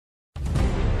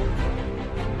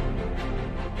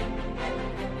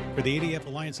For the ADF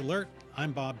Alliance Alert,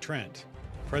 I'm Bob Trent.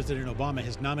 President Obama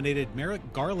has nominated Merrick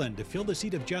Garland to fill the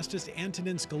seat of Justice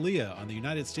Antonin Scalia on the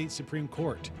United States Supreme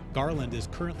Court. Garland is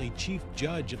currently Chief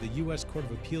Judge of the U.S. Court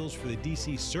of Appeals for the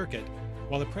D.C. Circuit.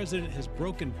 While the president has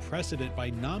broken precedent by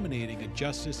nominating a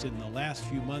justice in the last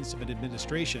few months of an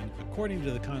administration, according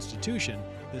to the Constitution,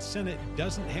 the Senate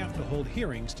doesn't have to hold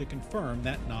hearings to confirm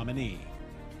that nominee.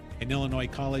 An Illinois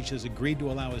college has agreed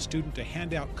to allow a student to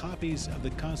hand out copies of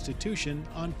the Constitution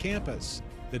on campus.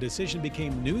 The decision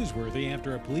became newsworthy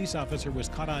after a police officer was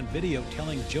caught on video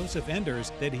telling Joseph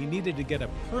Enders that he needed to get a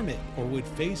permit or would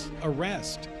face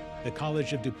arrest. The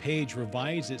College of DuPage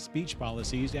revised its speech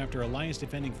policies after Alliance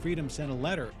Defending Freedom sent a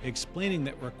letter explaining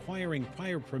that requiring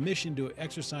prior permission to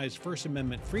exercise First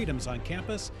Amendment freedoms on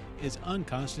campus is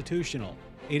unconstitutional.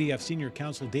 ADF Senior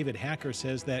Counsel David Hacker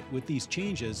says that with these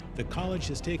changes, the college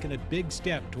has taken a big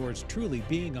step towards truly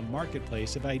being a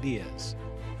marketplace of ideas.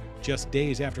 Just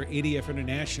days after ADF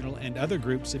International and other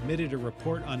groups submitted a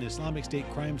report on Islamic State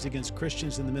crimes against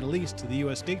Christians in the Middle East to the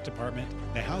U.S. State Department,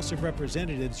 the House of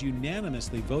Representatives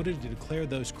unanimously voted to declare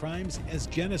those crimes as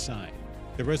genocide.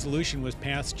 The resolution was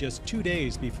passed just 2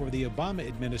 days before the Obama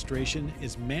administration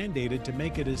is mandated to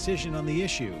make a decision on the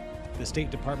issue. The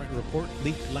State Department report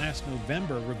leaked last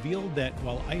November revealed that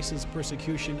while ISIS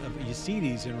persecution of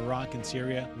Yazidis in Iraq and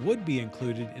Syria would be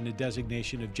included in a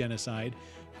designation of genocide,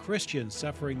 Christians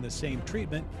suffering the same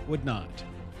treatment would not.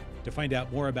 To find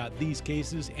out more about these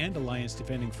cases and Alliance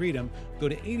Defending Freedom, go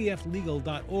to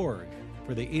adflegal.org.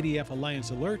 For the ADF Alliance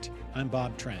Alert, I'm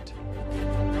Bob Trent.